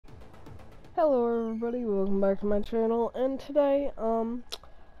Hello everybody, welcome back to my channel, and today,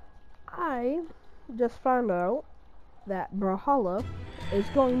 I just found out that Brawlhalla is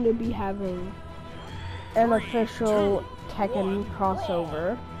going to be having an official Tekken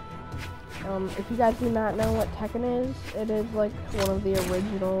crossover. If you guys do not know what Tekken is, it is like one of the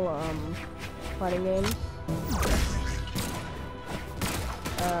original, fighting games.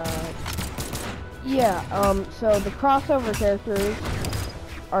 So the crossover characters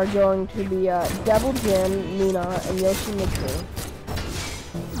are going to be Devil Jin, Nina, and Yoshimitsu.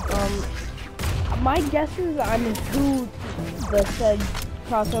 My guesses on who the said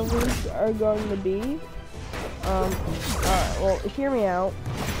crossovers are going to be. Well, hear me out.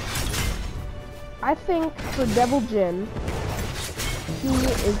 I think for Devil Jin, he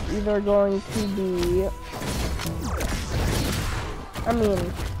is either going to be,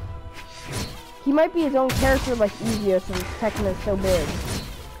 he might be his own character like easier since Tekken is so big.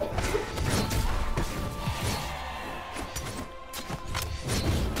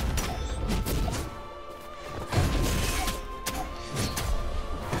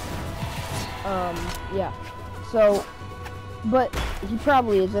 Yeah. So, but he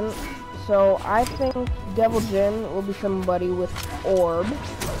probably isn't. So I think Devil Jin will be somebody with Orb,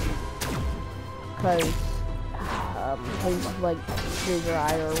 cause his like laser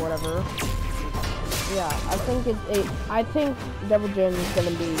eye or whatever. Yeah, I think Devil Jin is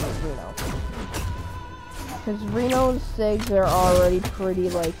gonna be Reno, cause Reno's SIGs are already pretty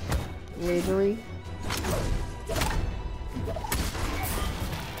like lasery.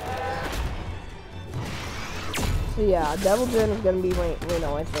 So yeah, Devil Jin is gonna be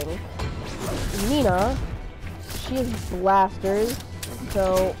Reno, I think. Nina, she has blasters,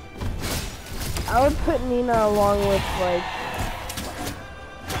 so I would put Nina along with like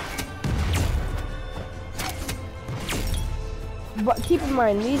but keep in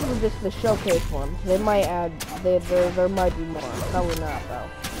mind these were just the showcase ones. They might add there might be more. Probably not though.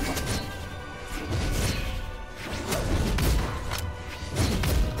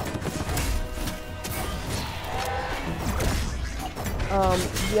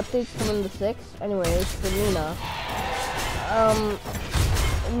 The updates come in the 6th. Anyways, for Nina.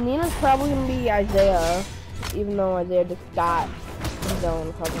 Nina's probably gonna be Isaiah, even though Isaiah just got his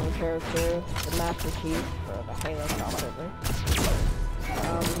own cousin character, the Master Chief, for the Halo crossover.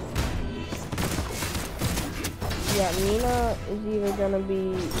 Yeah, Nina is either gonna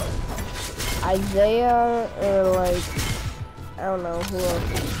be Isaiah or like, I don't know who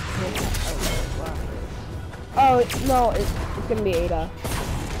else. Oh no, it's gonna be Ada.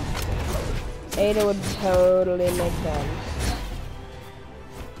 Ada would totally make sense.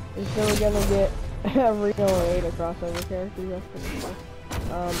 And so we're gonna get a Reno or Ada crossover character. That's pretty cool.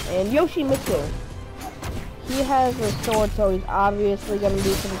 And Yoshimitsu. He has a sword, so he's obviously gonna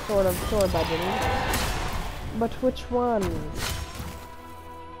do some sort of sword legend. But which one?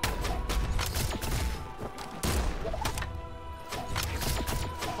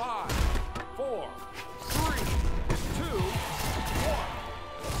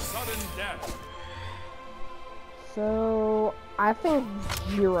 So, I think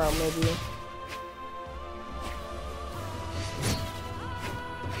Zero, maybe.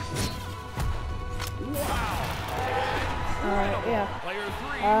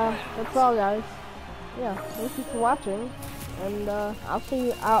 Yeah. That's all, guys. Yeah, thank you for watching. And, I'll see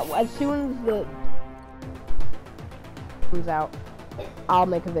you as soon as the comes out, I'll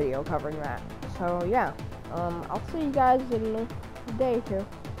make a video covering that. So, yeah. I'll see you guys in a day or two.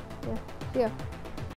 Yeah, see ya.